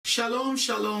Shalom,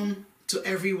 shalom to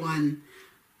everyone.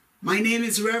 My name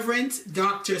is Reverend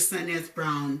Dr. Saneth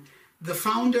Brown, the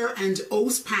founder and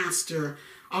host pastor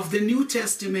of the New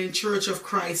Testament Church of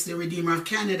Christ, the Redeemer of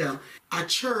Canada, a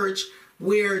church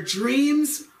where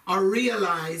dreams are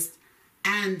realized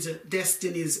and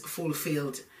destinies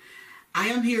fulfilled. I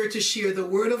am here to share the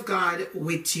Word of God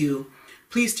with you.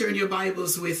 Please turn your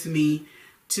Bibles with me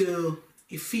to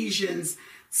Ephesians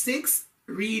 6,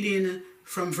 reading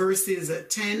from verses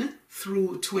 10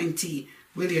 through 20.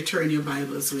 Will you turn your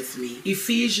Bibles with me?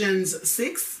 Ephesians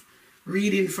 6,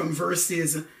 reading from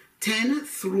verses 10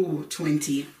 through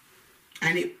 20.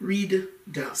 And it read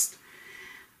thus.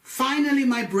 Finally,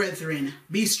 my brethren,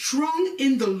 be strong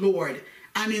in the Lord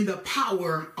and in the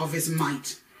power of his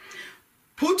might.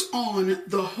 Put on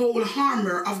the whole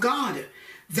armor of God,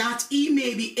 that ye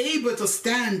may be able to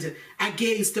stand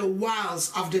against the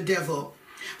wiles of the devil.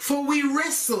 For we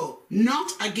wrestle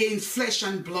not against flesh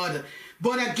and blood,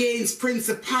 but against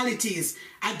principalities,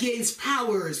 against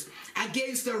powers,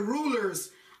 against the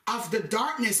rulers of the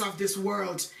darkness of this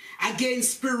world,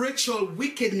 against spiritual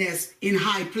wickedness in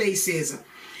high places.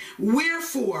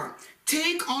 Wherefore,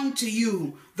 take unto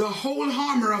you the whole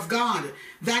armor of God,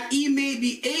 that ye may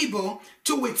be able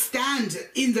to withstand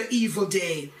in the evil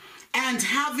day, and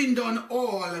having done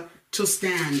all, to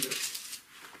stand.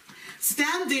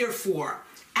 Stand therefore,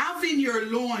 having your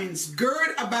loins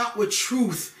girt about with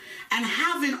truth, and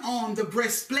having on the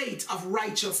breastplate of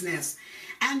righteousness,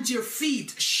 and your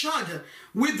feet shod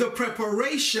with the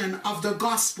preparation of the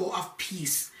gospel of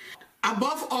peace.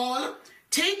 Above all,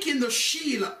 taking the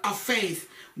shield of faith,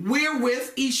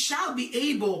 wherewith ye shall be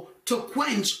able to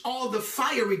quench all the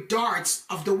fiery darts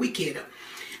of the wicked,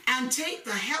 and take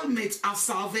the helmet of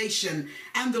salvation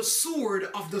and the sword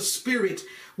of the Spirit,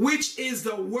 which is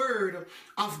the word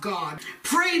of God,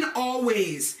 praying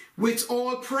always with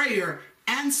all prayer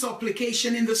and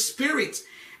supplication in the Spirit,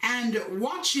 and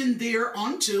watching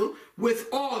thereunto with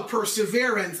all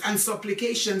perseverance and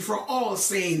supplication for all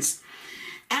saints.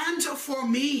 And for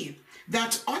me,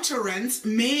 that utterance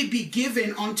may be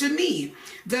given unto me,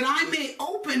 that I may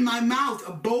open my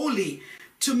mouth boldly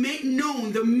to make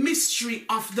known the mystery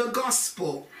of the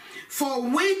gospel, for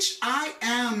which I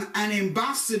am an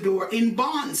ambassador in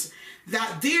bonds,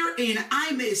 that therein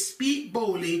I may speak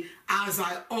boldly as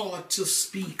I ought to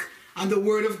speak. And the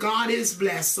word of God is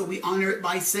blessed, so we honor it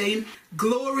by saying,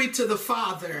 glory to the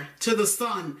Father, to the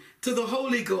Son, to the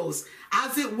Holy Ghost,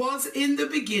 as it was in the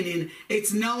beginning,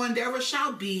 it's now and ever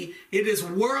shall be, it is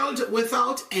world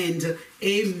without end.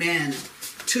 Amen.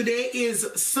 Today is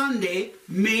Sunday,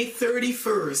 May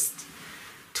 31st,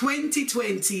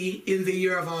 2020, in the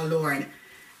year of our Lord.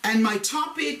 And my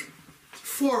topic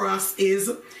for us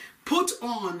is put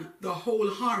on the whole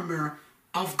armor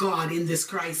of God in this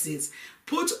crisis.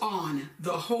 Put on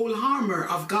the whole armor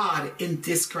of God in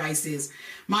this crisis.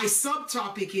 My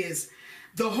subtopic is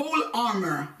the whole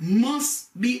armor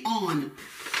must be on.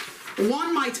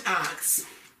 One might ask,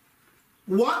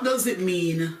 what does it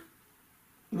mean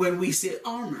when we say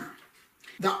armor?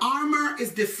 The armor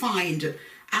is defined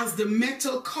as the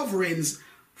metal coverings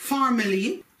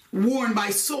formerly worn by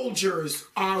soldiers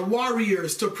or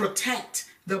warriors to protect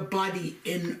the body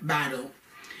in battle.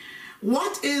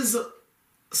 What is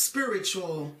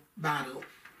spiritual battle?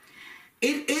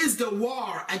 It is the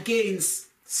war against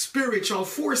spiritual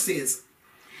forces.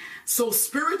 So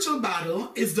spiritual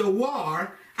battle is the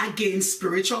war against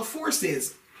spiritual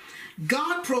forces.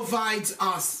 God provides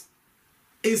us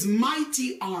his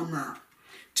mighty armor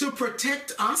to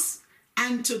protect us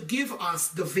and to give us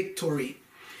the victory.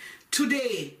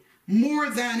 Today, more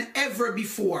than ever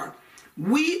before,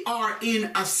 we are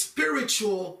in a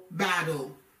spiritual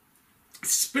battle,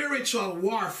 spiritual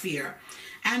warfare,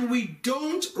 and we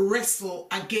don't wrestle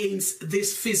against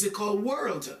this physical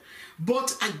world,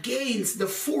 but against the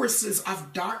forces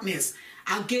of darkness,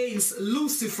 against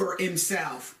Lucifer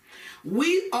himself.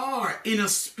 We are in a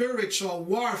spiritual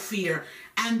warfare,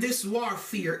 and this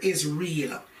warfare is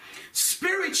real.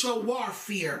 Spiritual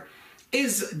warfare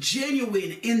is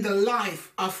genuine in the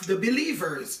life of the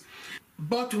believers,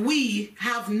 but we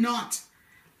have not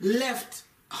left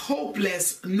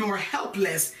hopeless nor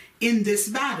helpless in this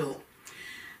battle.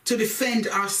 To defend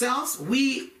ourselves,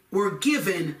 we were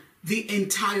given the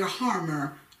entire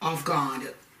armor of God.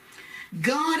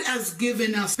 God has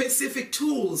given us specific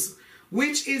tools,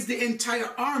 which is the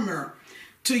entire armor,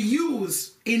 to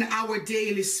use in our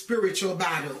daily spiritual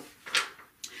battle.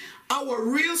 Our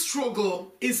real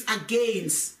struggle is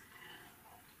against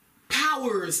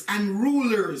powers and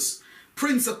rulers,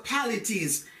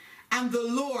 principalities, and the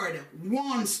Lord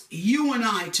wants you and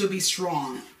I to be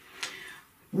strong.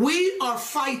 We are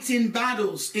fighting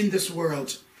battles in this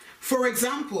world. For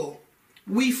example,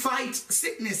 we fight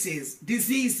sicknesses,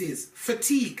 diseases,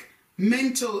 fatigue,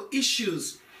 mental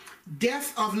issues,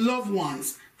 death of loved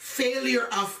ones, failure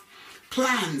of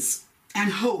plans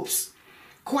and hopes,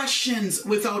 questions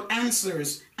without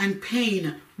answers, and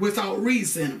pain without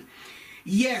reason.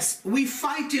 Yes, we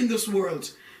fight in this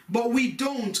world, but we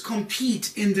don't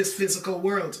compete in this physical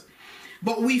world.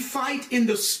 But we fight in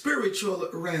the spiritual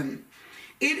realm.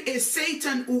 It is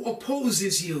Satan who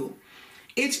opposes you.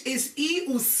 It is he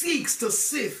who seeks to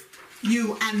sift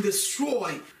you and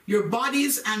destroy your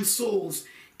bodies and souls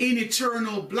in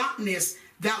eternal blackness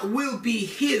that will be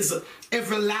his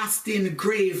everlasting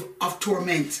grave of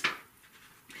torment.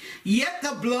 Yet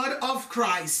the blood of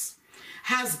Christ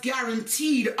has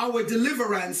guaranteed our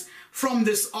deliverance from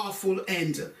this awful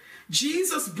end.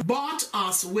 Jesus bought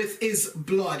us with his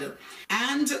blood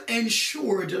and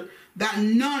ensured that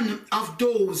none of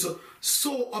those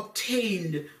so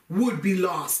obtained would be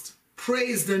lost.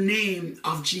 Praise the name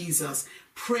of Jesus.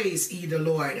 Praise ye the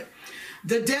Lord.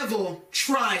 The devil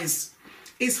tries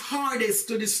his hardest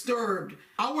to disturb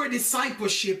our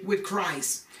discipleship with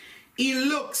Christ. He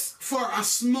looks for a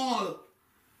small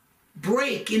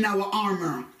break in our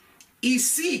armor. He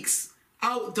seeks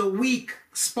out the weak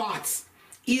spots.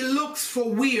 He looks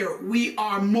for where we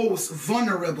are most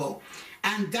vulnerable,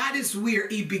 and that is where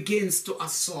he begins to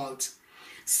assault.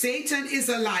 Satan is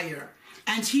a liar,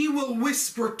 and he will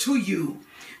whisper to you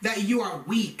that you are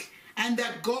weak and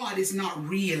that God is not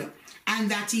real and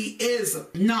that he is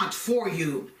not for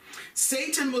you.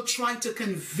 Satan will try to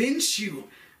convince you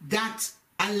that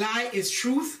a lie is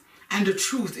truth and the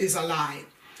truth is a lie.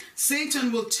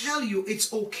 Satan will tell you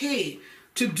it's okay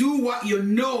to do what you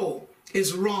know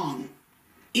is wrong,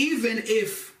 even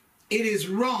if it is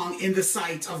wrong in the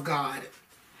sight of God.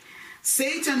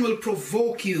 Satan will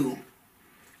provoke you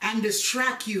and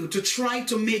distract you to try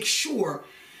to make sure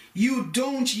you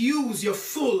don't use your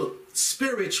full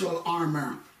spiritual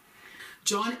armor.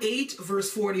 John 8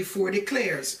 verse 44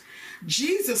 declares,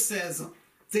 Jesus says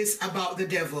this about the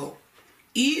devil: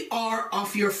 "Ye are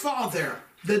of your father,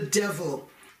 the devil,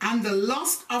 and the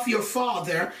lust of your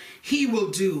father he will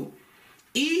do.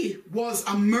 He was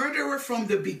a murderer from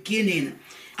the beginning,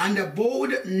 and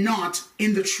abode not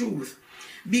in the truth,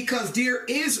 because there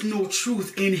is no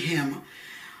truth in him.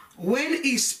 When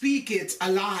he speaketh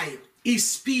a lie, he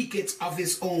speaketh of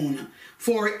his own,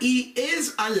 for he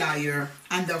is a liar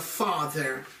and the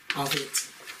father of it."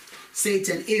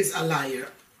 Satan is a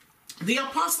liar. The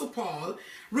Apostle Paul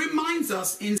reminds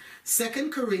us in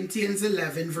 2 Corinthians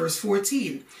 11 verse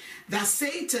 14 that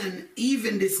Satan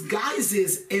even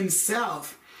disguises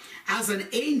himself as an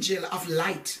angel of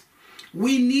light.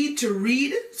 We need to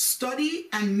read, study,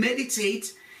 and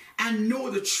meditate and know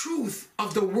the truth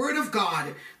of the Word of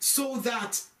God so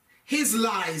that his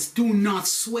lies do not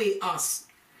sway us.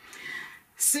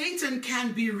 Satan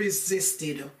can be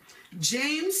resisted.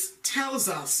 James tells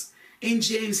us in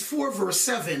James 4 verse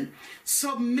 7,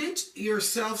 "Submit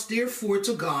yourselves therefore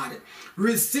to God.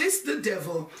 Resist the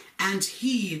devil and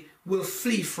he will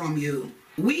flee from you."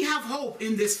 We have hope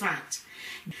in this fact.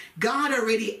 God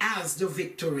already has the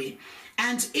victory.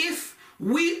 And if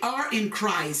we are in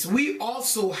Christ, we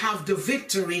also have the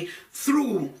victory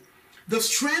through the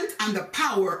strength and the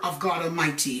power of God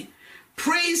Almighty.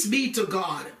 Praise be to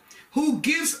God, who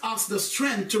gives us the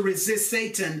strength to resist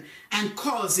Satan and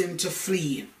cause him to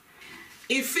flee.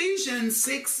 Ephesians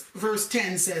 6 verse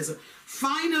 10 says,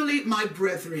 "Finally, my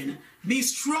brethren, be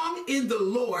strong in the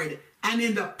Lord and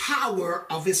in the power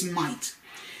of his might."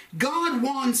 God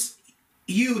wants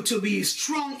you to be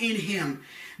strong in him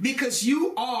because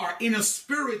you are in a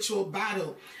spiritual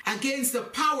battle against the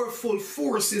powerful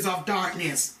forces of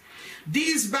darkness.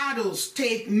 These battles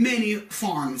take many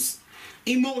forms: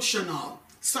 emotional,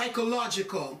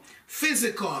 psychological,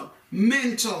 physical,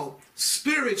 mental,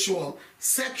 spiritual,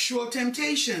 sexual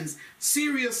temptations,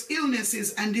 serious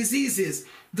illnesses and diseases,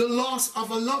 the loss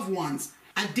of a loved one,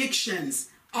 addictions,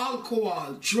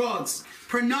 alcohol, drugs,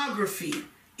 pornography,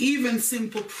 even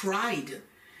simple pride.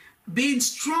 Being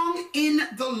strong in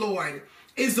the Lord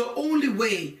is the only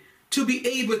way to be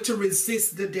able to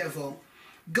resist the devil.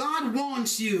 God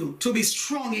wants you to be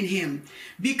strong in him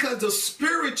because the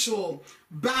spiritual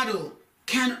battle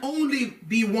can only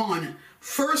be won,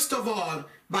 first of all,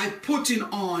 by putting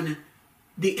on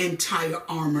the entire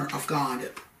armor of God.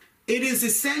 It is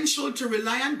essential to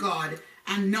rely on God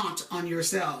and not on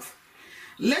yourself.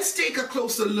 Let's take a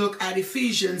closer look at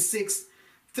Ephesians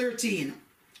 6:13,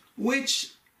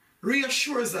 which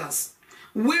reassures us,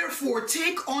 "Wherefore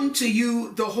take unto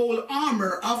you the whole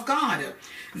armor of God,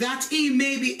 that ye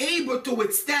may be able to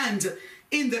withstand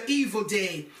in the evil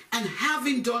day, and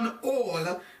having done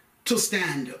all to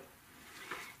stand.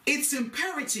 It's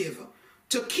imperative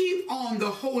to keep on the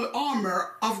whole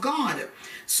armor of God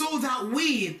so that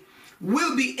we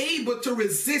will be able to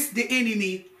resist the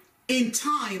enemy in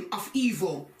time of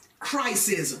evil,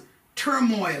 crisis,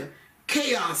 turmoil,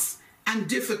 chaos, and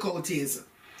difficulties.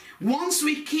 Once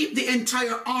we keep the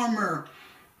entire armor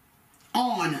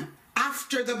on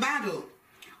after the battle,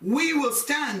 we will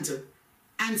stand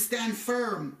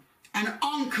firm and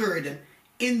anchored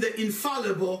in the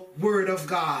infallible Word of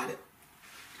God.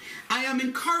 I am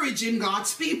encouraging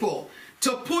God's people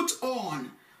to put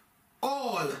on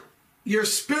all your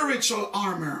spiritual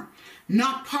armor,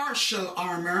 not partial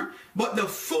armor, but the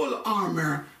full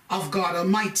armor of God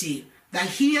Almighty that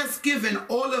He has given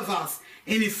all of us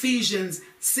in Ephesians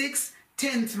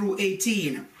 6:10 through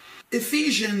 18.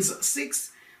 Ephesians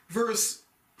 6 verse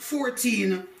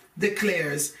 14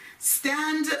 declares,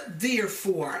 "Stand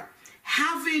therefore,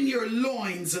 having your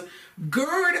loins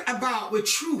girded about with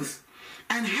truth,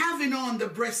 and having on the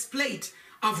breastplate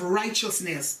of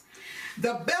righteousness."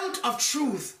 The belt of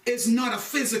truth is not a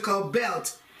physical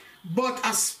belt, but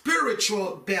a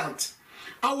spiritual belt.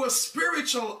 Our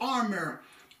spiritual armor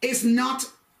is not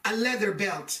a leather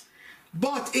belt,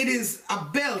 but it is a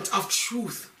belt of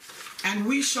truth. And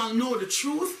we shall know the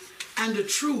truth, and the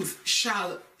truth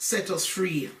shall set us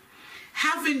free.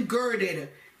 Having girded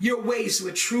your waist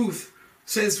with truth,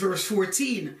 says verse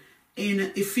 14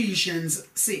 in Ephesians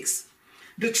 6.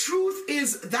 The truth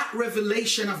is that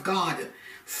revelation of God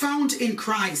found in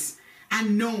Christ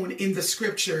and known in the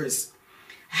scriptures.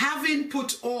 Having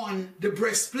put on the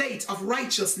breastplate of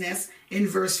righteousness in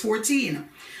verse 14.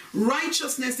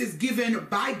 Righteousness is given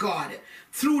by God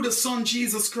through the Son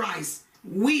Jesus Christ.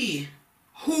 We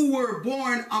who were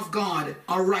born of God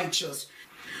are righteous.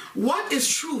 What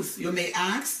is truth, you may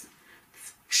ask?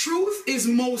 Truth is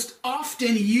most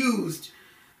often used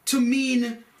to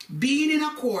mean being in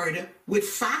accord with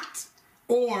fact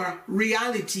or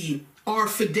reality or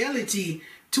fidelity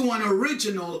to an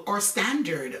original or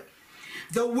standard.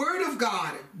 The Word of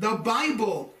God, the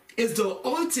Bible, is the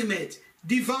ultimate,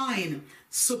 divine,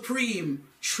 supreme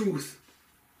truth.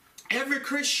 Every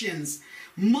Christian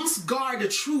must guard the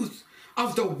truth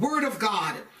of the Word of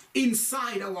God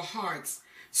inside our hearts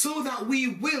so that we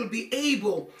will be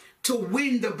able to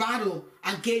win the battle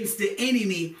against the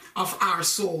enemy of our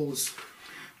souls.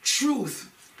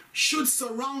 Truth should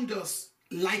surround us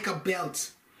like a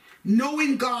belt.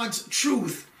 Knowing God's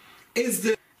truth is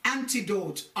the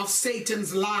antidote of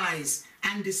Satan's lies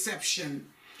and deception.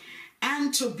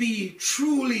 And to be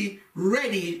truly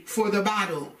ready for the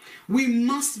battle, we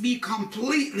must be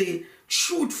completely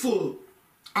truthful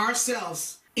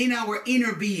ourselves in our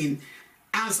inner being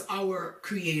as our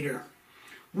Creator.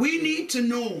 We need to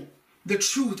know the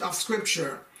truth of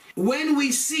Scripture. When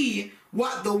we see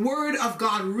what the Word of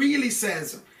God really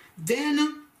says,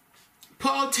 then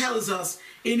Paul tells us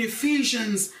in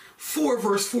Ephesians 4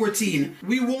 verse 14,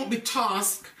 we won't be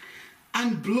tossed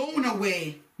and blown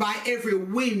away by every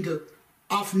wind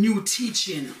of new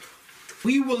teaching.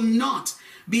 We will not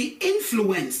be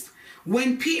influenced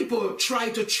when people try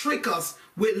to trick us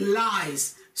with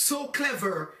lies so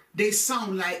clever they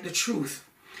sound like the truth.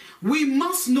 We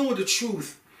must know the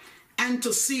truth, and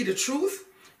to see the truth,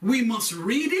 we must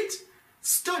read it,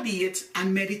 study it,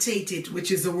 and meditate it,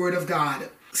 which is the Word of God.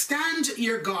 Stand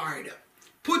your guard,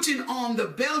 putting on the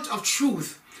belt of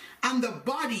truth and the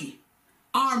body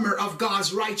armor of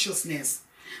God's righteousness.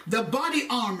 The body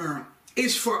armor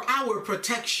is for our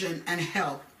protection and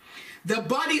help. The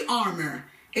body armor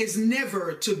is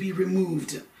never to be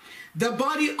removed. The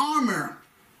body armor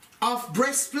of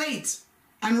breastplate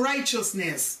and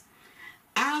righteousness,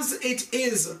 as it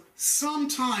is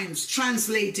sometimes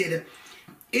translated,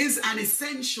 is an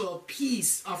essential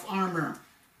piece of armor.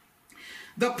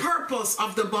 The purpose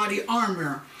of the body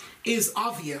armor is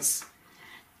obvious.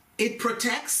 It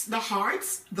protects the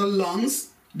hearts, the lungs,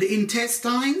 the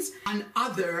intestines, and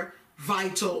other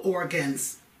vital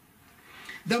organs.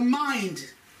 The mind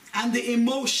and the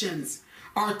emotions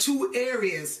are two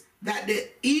areas that the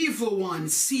evil one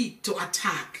seeks to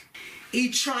attack. He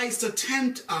tries to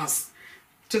tempt us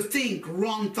to think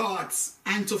wrong thoughts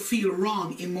and to feel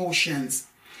wrong emotions.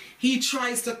 He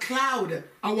tries to cloud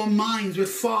our minds with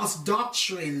false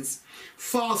doctrines,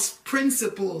 false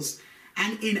principles,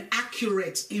 and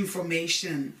inaccurate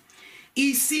information.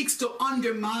 He seeks to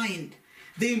undermine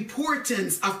the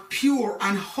importance of pure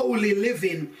and holy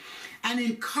living and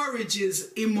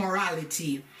encourages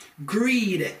immorality,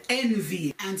 greed,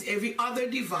 envy, and every other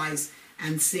device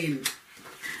and sin.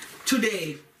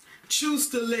 Today, choose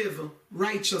to live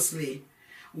righteously.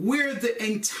 wear the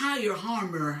entire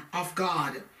armor of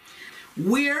God.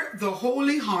 Wear the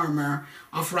holy armor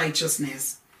of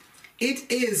righteousness.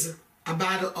 It is a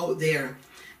battle out there.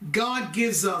 God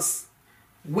gives us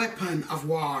weapon of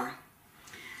war.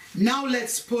 Now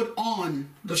let's put on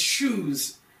the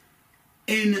shoes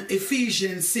in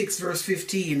Ephesians 6 verse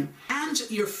 15. And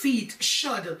your feet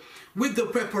shod with the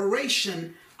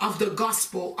preparation of the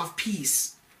gospel of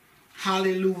peace.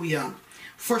 Hallelujah.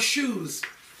 For shoes,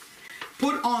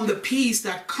 put on the peace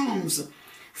that comes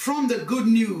from the good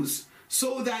news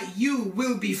so that you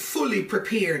will be fully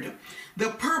prepared. The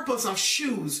purpose of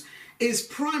shoes is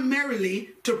primarily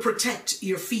to protect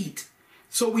your feet.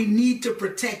 So we need to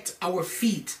protect our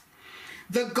feet.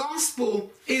 The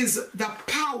gospel is the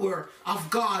power of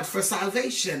God for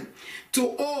salvation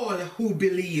to all who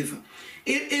believe.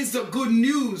 It is the good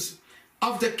news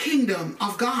of the kingdom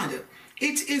of God.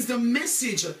 It is the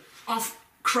message of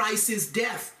Christ's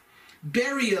death,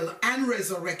 burial, and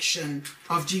resurrection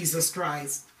of Jesus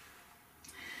Christ.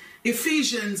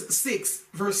 Ephesians 6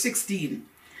 verse 16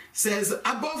 says,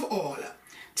 above all,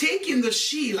 taking the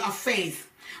shield of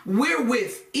faith,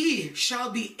 wherewith ye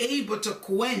shall be able to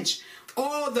quench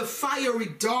all the fiery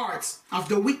darts of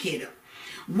the wicked.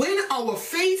 When our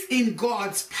faith in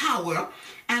God's power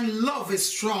and love is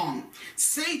strong,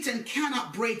 Satan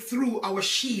cannot break through our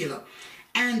shield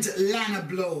and land a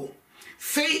blow.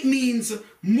 Faith means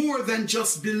more than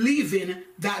just believing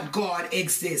that God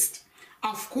exists.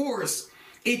 Of course,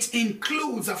 it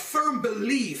includes a firm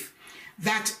belief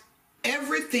that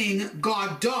everything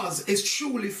God does is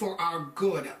truly for our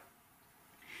good.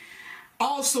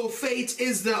 Also, faith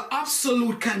is the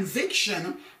absolute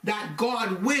conviction that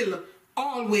God will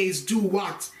always do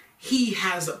what he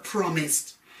has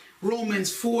promised.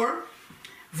 Romans 4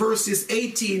 verses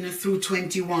 18 through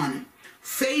 21.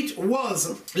 Faith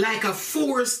was like a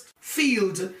force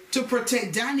field to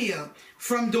protect Daniel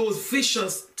from those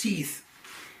vicious teeth.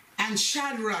 And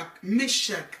Shadrach,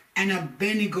 Meshach, and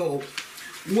Abednego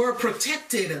were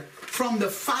protected from the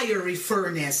fiery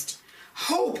furnace.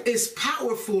 Hope is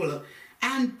powerful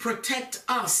and protect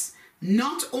us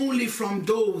not only from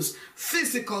those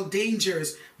physical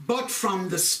dangers, but from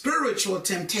the spiritual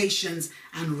temptations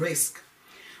and risk.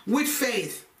 With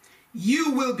faith,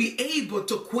 you will be able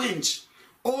to quench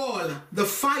all the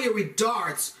fiery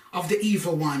darts of the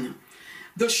evil one.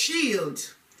 The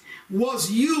shield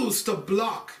was used to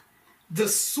block the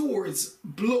swords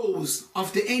blows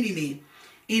of the enemy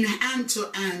in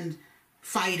hand-to-hand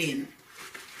fighting.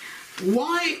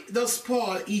 Why does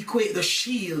Paul equate the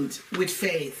shield with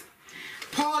faith?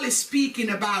 Paul is speaking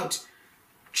about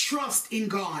trust in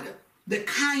God, the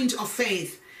kind of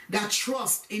faith that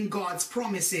trusts in God's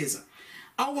promises.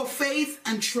 Our faith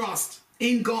and trust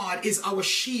in God is our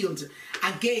shield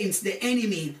against the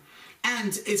enemy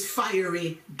and his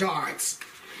fiery darts.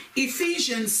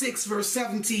 Ephesians 6 verse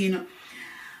 17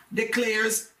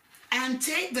 declares, and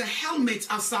take the helmet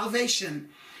of salvation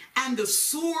and the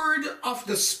sword of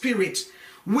the Spirit,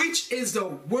 which is the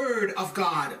word of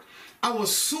God. Our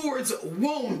swords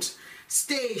won't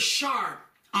stay sharp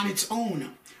on its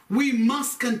own. We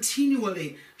must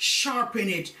continually sharpen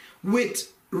it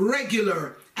with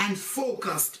regular and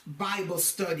focused Bible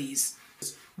studies.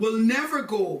 We'll never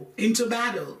go into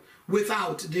battle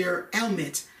without their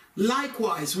helmet.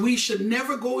 Likewise, we should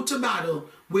never go to battle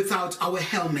without our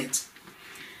helmet.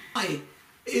 Why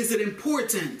is it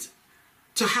important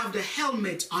to have the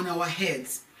helmet on our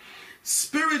heads?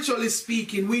 Spiritually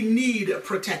speaking, we need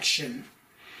protection.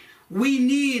 We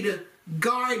need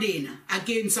guarding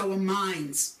against our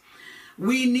minds.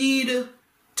 We need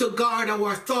to guard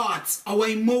our thoughts, our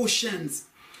emotions.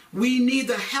 We need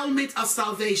the helmet of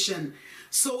salvation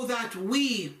so that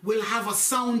we will have a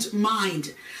sound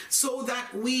mind, so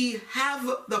that we have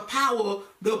the power,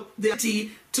 the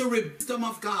ability to rebuke the wisdom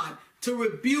of God, to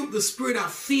rebuke the spirit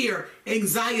of fear,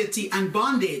 anxiety, and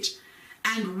bondage,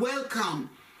 and welcome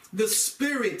the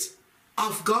Spirit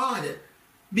of God,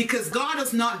 because God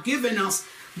has not given us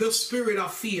the spirit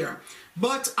of fear,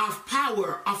 but of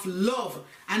power, of love,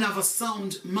 and of a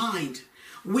sound mind.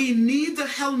 We need the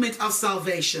helmet of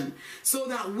salvation so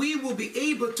that we will be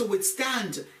able to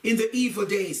withstand in the evil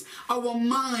days. Our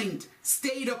mind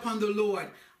stayed upon the Lord.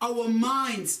 Our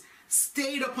minds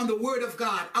stayed upon the word of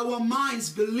God. Our minds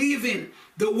believing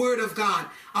the word of God.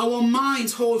 Our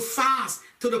minds hold fast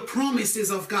to the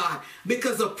promises of God,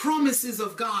 because the promises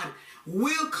of God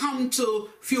will come to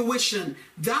fruition.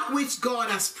 That which God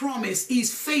has promised, he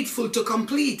is faithful to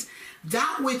complete.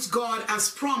 That which God has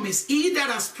promised, he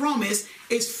that has promised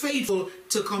is faithful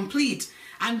to complete.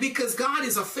 And because God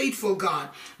is a faithful God,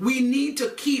 we need to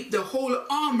keep the whole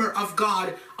armor of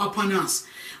God upon us.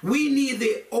 We need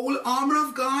the whole armor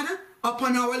of God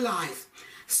upon our life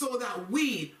so that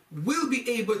we will be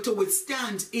able to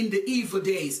withstand in the evil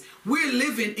days. We're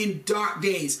living in dark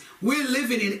days. We're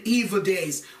living in evil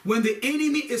days when the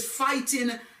enemy is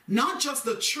fighting not just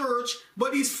the church,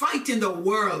 but he's fighting the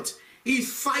world.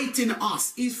 He's fighting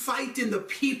us. He's fighting the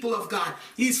people of God.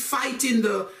 He's fighting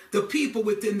the people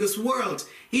within this world.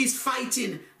 He's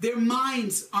fighting. Their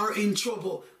minds are in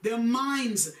trouble. Their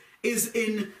minds is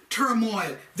in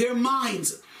turmoil. Their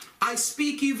minds. I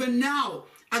speak even now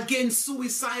against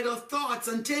suicidal thoughts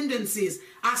and tendencies.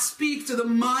 I speak to the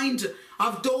mind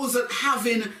of those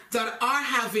that are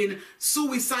having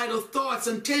suicidal thoughts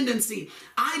and tendency.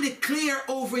 I declare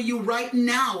over you right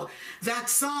now that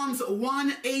Psalms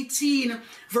 118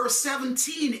 verse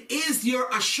 17 is your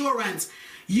assurance.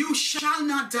 You shall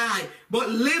not die, but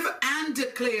live and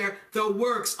declare the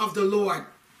works of the Lord.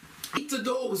 To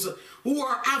those who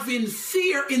are having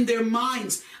fear in their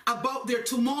minds about their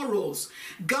tomorrows,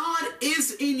 God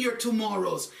is in your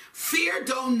tomorrows. Fear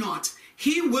thou not.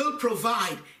 He will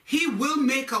provide. He will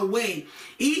make a way.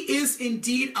 He is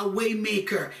indeed a way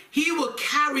maker. He will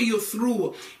carry you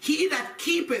through. He that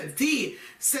keepeth thee,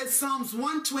 says Psalms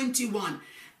 121,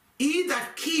 he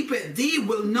that keepeth thee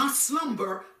will not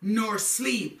slumber nor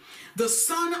sleep. The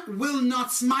sun will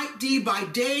not smite thee by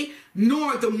day,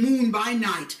 nor the moon by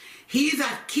night. He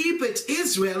that keepeth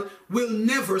Israel will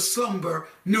never slumber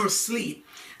nor sleep.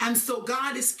 And so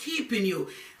God is keeping you.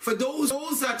 For those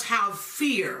that have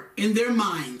fear in their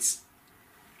minds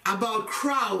about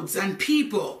crowds and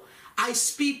people, I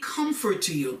speak comfort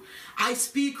to you. I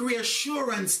speak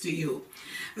reassurance to you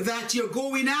that your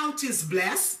going out is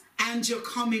blessed and your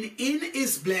coming in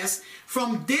is blessed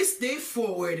from this day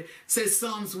forward, says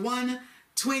Psalms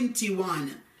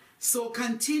 121. So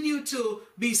continue to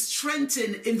be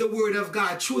strengthened in the word of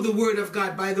God, through the word of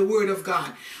God, by the word of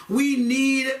God. We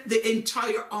need the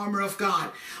entire armor of God.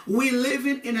 We live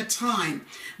in a time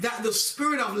that the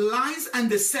spirit of lies and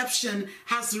deception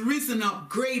has risen up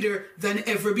greater than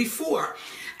ever before.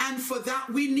 And for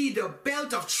that, we need a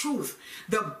belt of truth.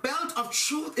 The belt of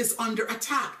truth is under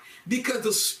attack because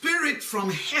the spirit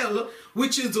from hell,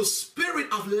 which is the spirit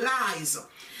of lies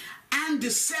and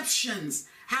deceptions,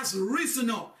 has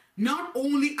risen up. Not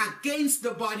only against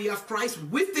the body of Christ,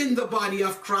 within the body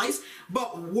of Christ,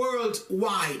 but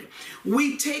worldwide.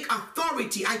 We take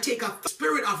authority. I take a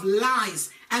spirit of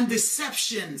lies and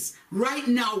deceptions right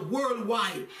now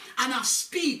worldwide. And I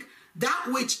speak that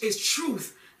which is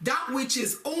truth, that which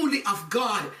is only of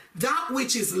God, that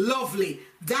which is lovely,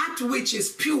 that which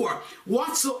is pure,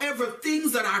 whatsoever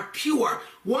things that are pure,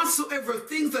 whatsoever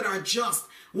things that are just,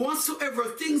 whatsoever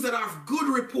things that are of good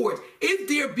report, if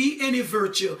there be any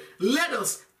virtue, let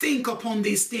us think upon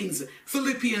these things.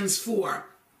 Philippians 4.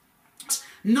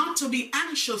 Not to be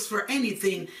anxious for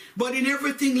anything, but in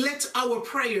everything let our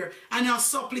prayer and our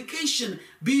supplication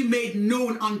be made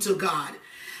known unto God.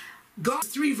 God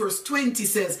 3 verse 20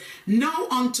 says, now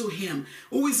unto him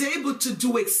who is able to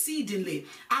do exceedingly,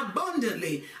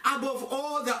 abundantly, above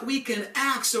all that we can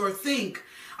ask or think,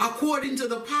 according to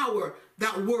the power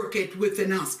that worketh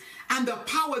within us. And the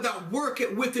power that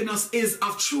worketh within us is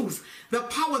of truth. The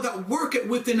power that worketh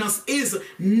within us is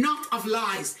not of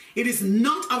lies. It is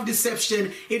not of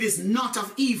deception. It is not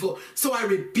of evil. So I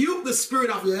rebuke the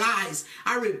spirit of lies.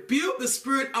 I rebuke the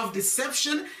spirit of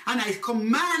deception, and I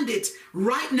command it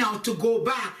right now to go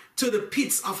back to the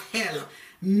pits of hell,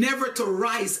 never to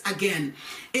rise again,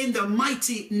 in the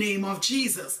mighty name of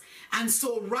Jesus. And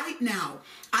so right now,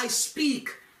 I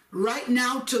speak right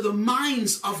now to the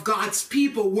minds of God's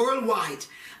people worldwide.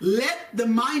 Let the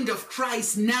mind of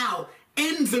Christ now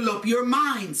envelop your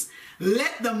minds.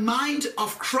 Let the mind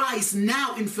of Christ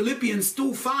now, in Philippians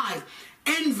 2:5,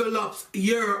 envelop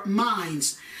your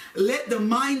minds. Let the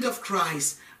mind of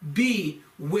Christ be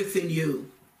within you.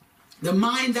 The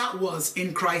mind that was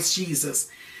in Christ Jesus.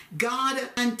 God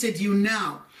granted you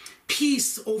now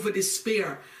peace over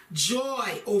despair,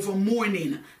 joy over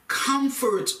mourning,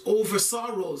 comfort over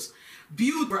sorrows,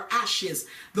 beauty over ashes,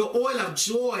 the oil of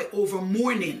joy over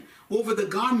mourning, over the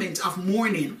garment of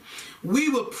mourning. We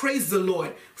will praise the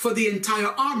Lord for the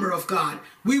entire armor of God.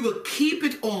 We will keep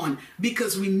it on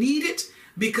because we need it,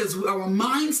 because our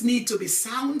minds need to be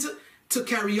sound to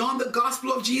carry on the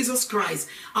gospel of Jesus Christ.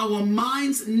 Our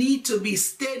minds need to be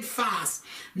steadfast,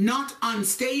 not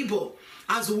unstable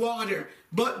as water,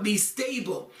 but be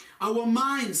stable. Our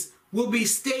minds will be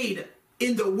stayed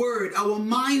in the word. Our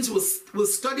minds will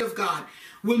study of God,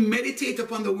 will meditate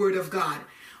upon the word of God.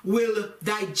 will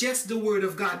digest the word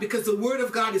of God, because the word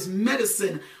of God is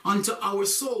medicine unto our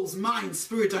souls, minds,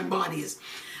 spirit, and bodies.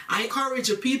 I encourage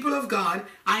the people of God.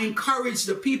 I encourage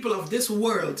the people of this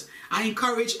world. I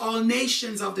encourage all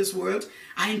nations of this world.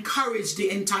 I encourage the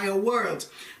entire world.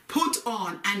 Put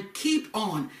on and keep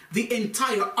on the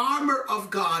entire armor of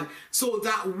God, so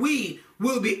that we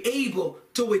will be able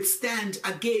to withstand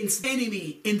against the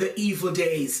enemy in the evil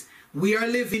days. We are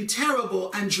living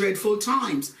terrible and dreadful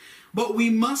times, but we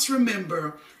must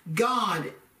remember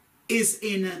God is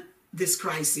in this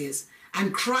crisis,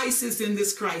 and Christ is in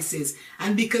this crisis.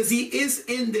 And because he is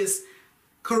in this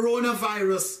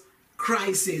coronavirus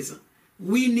crisis,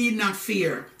 we need not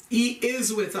fear. He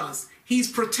is with us. He's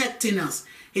protecting us.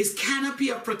 His canopy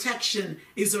of protection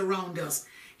is around us.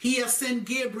 He has sent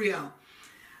Gabriel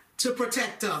to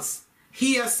protect us.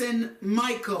 He has sent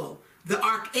Michael, the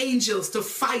archangels, to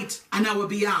fight on our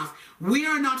behalf. We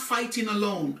are not fighting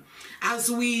alone. As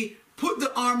we put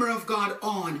the armor of God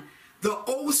on, the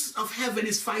host of heaven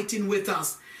is fighting with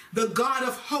us. The God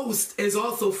of hosts is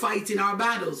also fighting our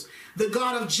battles. The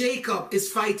God of Jacob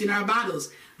is fighting our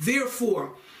battles.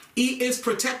 Therefore, he is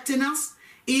protecting us.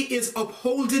 He is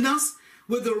upholding us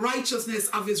with the righteousness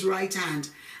of his right hand.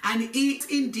 And he is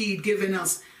indeed giving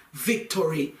us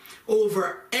victory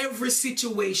over every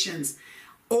situation,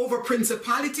 over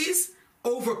principalities,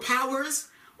 over powers,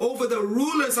 over the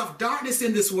rulers of darkness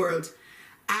in this world,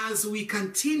 as we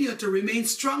continue to remain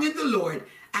strong in the Lord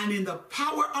and in the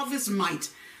power of his might.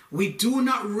 We do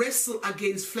not wrestle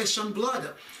against flesh and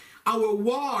blood. Our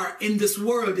war in this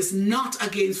world is not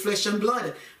against flesh and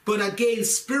blood, but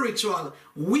against spiritual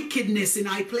wickedness in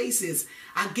high places,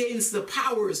 against the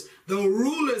powers, the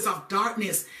rulers of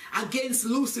darkness, against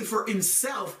Lucifer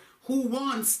himself, who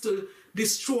wants to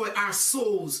destroy our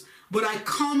souls. But I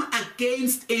come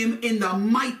against him in the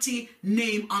mighty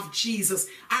name of Jesus.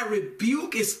 I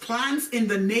rebuke his plans in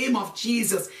the name of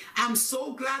Jesus. I'm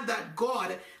so glad that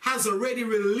God has already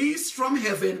released from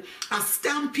heaven a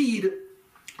stampede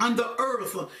on the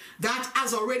earth that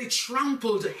has already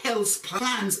trampled hell's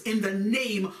plans in the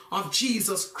name of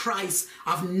Jesus Christ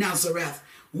of Nazareth.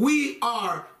 We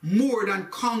are more than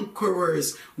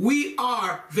conquerors. We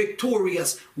are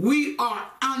victorious. We are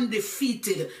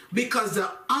undefeated, because the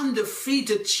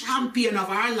undefeated champion of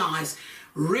our lives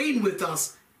reign with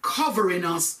us, covering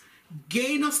us,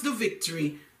 gain us the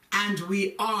victory, and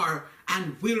we are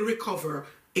and will recover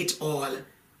it all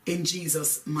in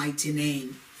Jesus' mighty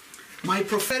name. My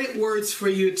prophetic words for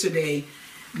you today,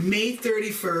 May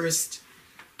 31st,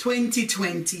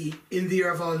 2020, in the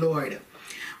year of our Lord.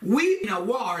 We in a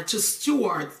war to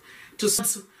steward to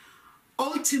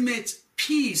ultimate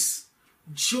peace,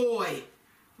 joy,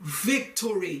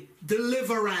 victory,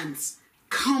 deliverance,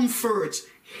 comfort,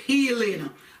 healing,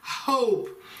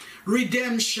 hope,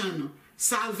 redemption,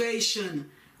 salvation,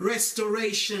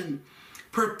 restoration,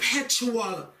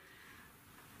 perpetual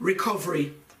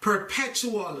recovery,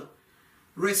 perpetual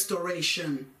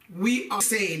restoration. We are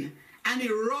saying an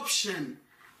eruption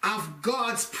of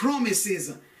God's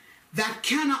promises that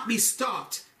cannot be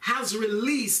stopped has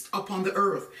released upon the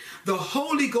earth. The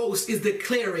Holy Ghost is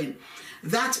declaring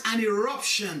that an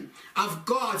eruption of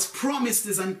God's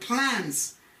promises and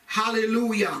plans,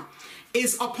 hallelujah,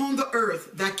 is upon the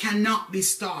earth that cannot be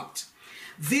stopped.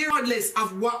 Regardless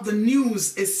of what the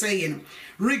news is saying,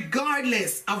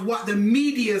 regardless of what the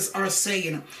medias are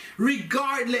saying,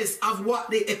 regardless of what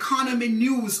the economy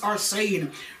news are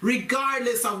saying,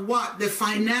 regardless of what the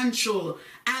financial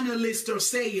analysts are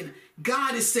saying,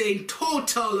 God is saying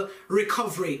total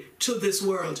recovery to this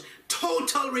world,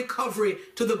 total recovery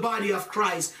to the body of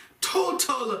Christ,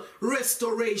 total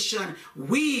restoration.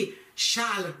 We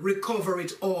shall recover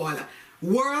it all.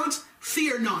 World,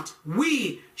 fear not.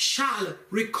 We shall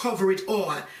recover it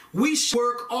all. We shall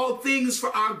work all things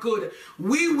for our good.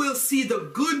 We will see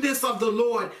the goodness of the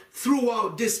Lord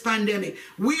throughout this pandemic.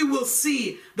 We will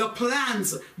see the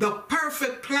plans, the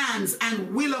perfect plans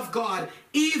and will of God,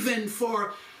 even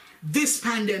for this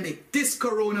pandemic, this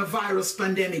coronavirus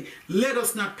pandemic. Let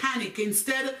us not panic.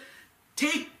 Instead,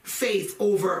 take faith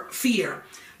over fear.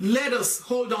 Let us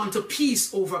hold on to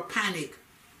peace over panic.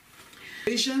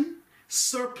 Vision,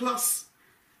 surplus,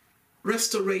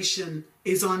 restoration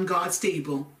is on God's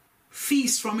table.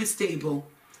 Feast from his table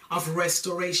of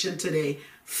restoration today.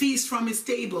 Feast from his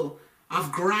table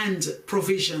of grand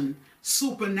provision,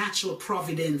 supernatural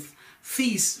providence.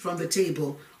 Feast from the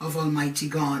table of Almighty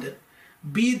God.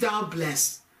 Be thou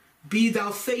blessed, be thou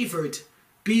favored,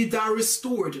 be thou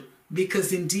restored,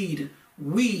 because indeed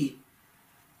we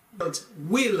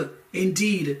will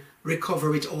indeed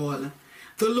recover it all.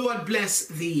 The Lord bless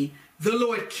thee, the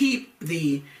Lord keep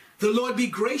thee, The Lord be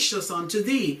gracious unto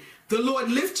thee. The Lord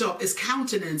lift up his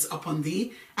countenance upon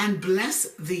thee and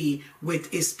bless thee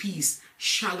with his peace.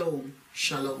 Shalom,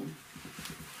 shalom.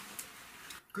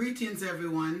 Greetings,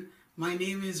 everyone. My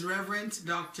name is Reverend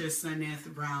Dr.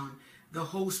 Saneth Brown, the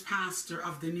host pastor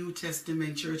of the New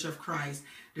Testament Church of Christ,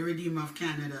 the Redeemer of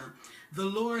Canada. The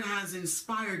Lord has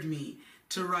inspired me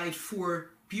to write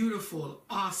 4 beautiful,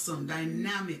 awesome,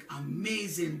 dynamic,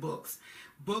 amazing books.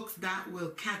 Books that will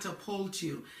catapult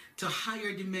you to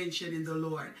higher dimension in the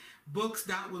Lord. Books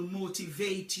that will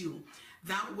motivate you,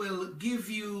 that will give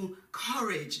you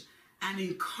courage and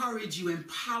encourage you,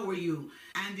 empower you,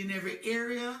 and in every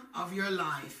area of your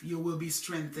life, you will be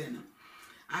strengthened.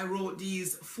 I wrote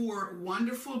these 4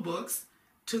 wonderful books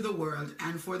to the world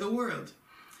and for the world.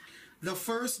 The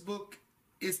first book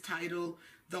is titled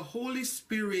The Holy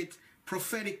Spirit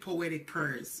Prophetic Poetic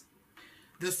Prayers.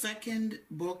 The second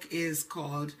book is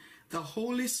called The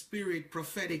Holy Spirit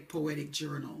Prophetic Poetic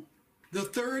Journal. The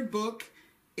third book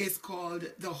is called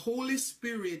The Holy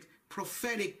Spirit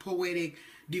Prophetic Poetic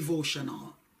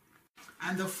Devotional.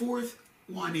 And the fourth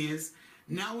one is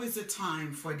Now is the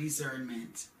Time for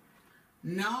Discernment.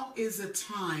 Now is the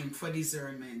Time for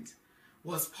Discernment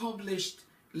was published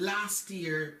last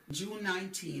year, June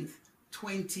 19th,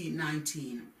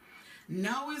 2019.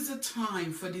 Now is the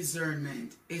time for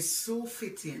discernment is so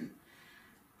fitting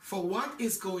for what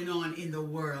is going on in the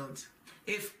world.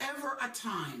 If ever a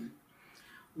time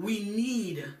we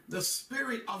need the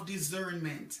spirit of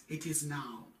discernment, it is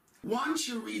now. Once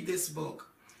you read this book,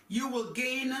 you will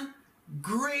gain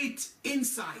great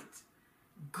insight,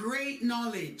 great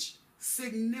knowledge,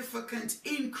 significant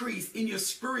increase in your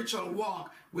spiritual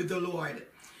walk with the Lord.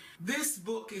 This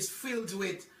book is filled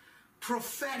with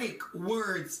prophetic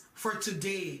words for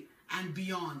today and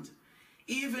beyond.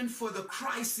 Even for the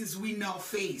crisis we now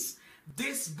face,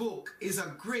 this book is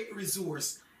a great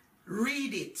resource.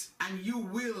 Read it and you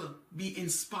will be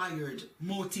inspired,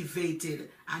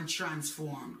 motivated, and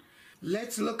transformed.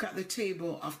 Let's look at the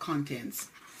table of contents.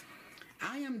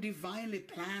 I am divinely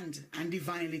planned and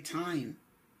divinely timed.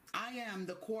 I am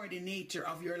the coordinator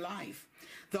of your life.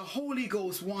 The Holy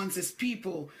Ghost wants his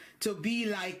people to be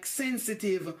like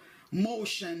sensitive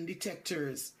motion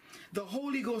detectors. The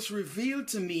Holy Ghost revealed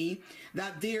to me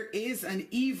that there is an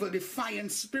evil,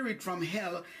 defiant spirit from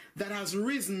hell that has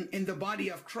risen in the body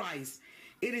of Christ.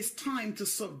 It is time to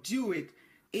subdue it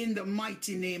in the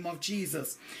mighty name of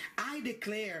Jesus. I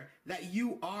declare that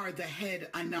you are the head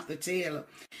and not the tail.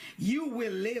 You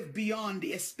will live beyond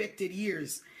the expected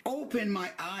years. Open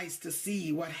my eyes to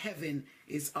see what heaven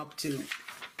is up to.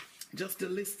 Just to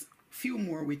list a few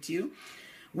more with you.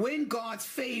 When God's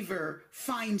favor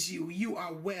finds you, you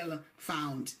are well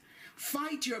found.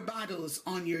 Fight your battles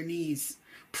on your knees.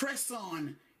 Press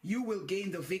on. You will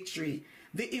gain the victory.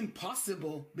 The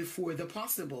impossible before the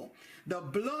possible. The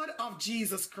blood of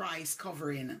Jesus Christ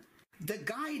covering. The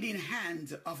guiding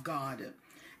hand of God.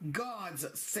 God's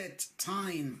set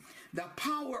time. The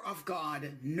power of God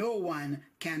no one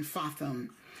can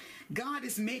fathom. God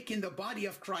is making the body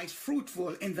of Christ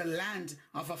fruitful in the land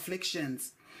of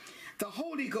afflictions. The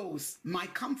Holy Ghost, my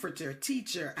comforter,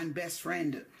 teacher, and best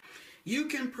friend. You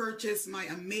can purchase my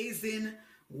amazing,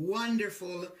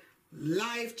 wonderful,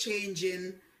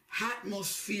 life-changing,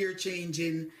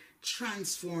 atmosphere-changing,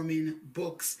 transforming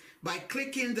books by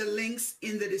clicking the links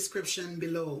in the description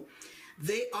below.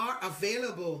 They are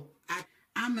available at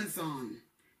Amazon,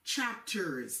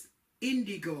 Chapters,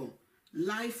 Indigo,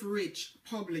 Life Rich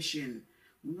Publishing,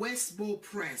 Westbow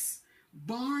Press,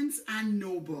 Barnes &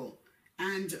 Noble,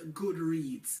 and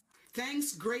Goodreads.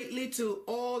 Thanks greatly to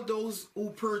all those who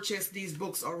purchased these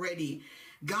books already.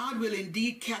 God will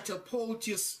indeed catapult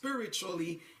you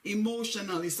spiritually,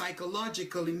 emotionally,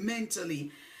 psychologically,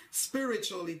 mentally,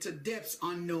 spiritually to depths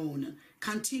unknown.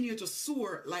 Continue to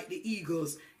soar like the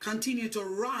eagles. Continue to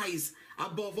rise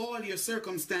above all your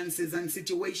circumstances and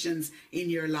situations in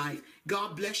your life.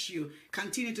 God bless you.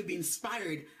 Continue to be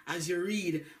inspired as you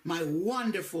read my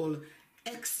wonderful,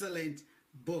 excellent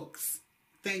books.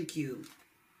 Thank you.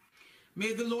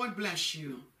 May the Lord bless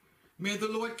you. May the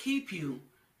Lord keep you.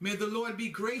 May the Lord be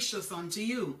gracious unto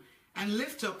you and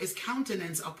lift up his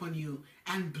countenance upon you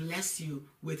and bless you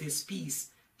with his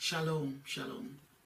peace. Shalom, shalom.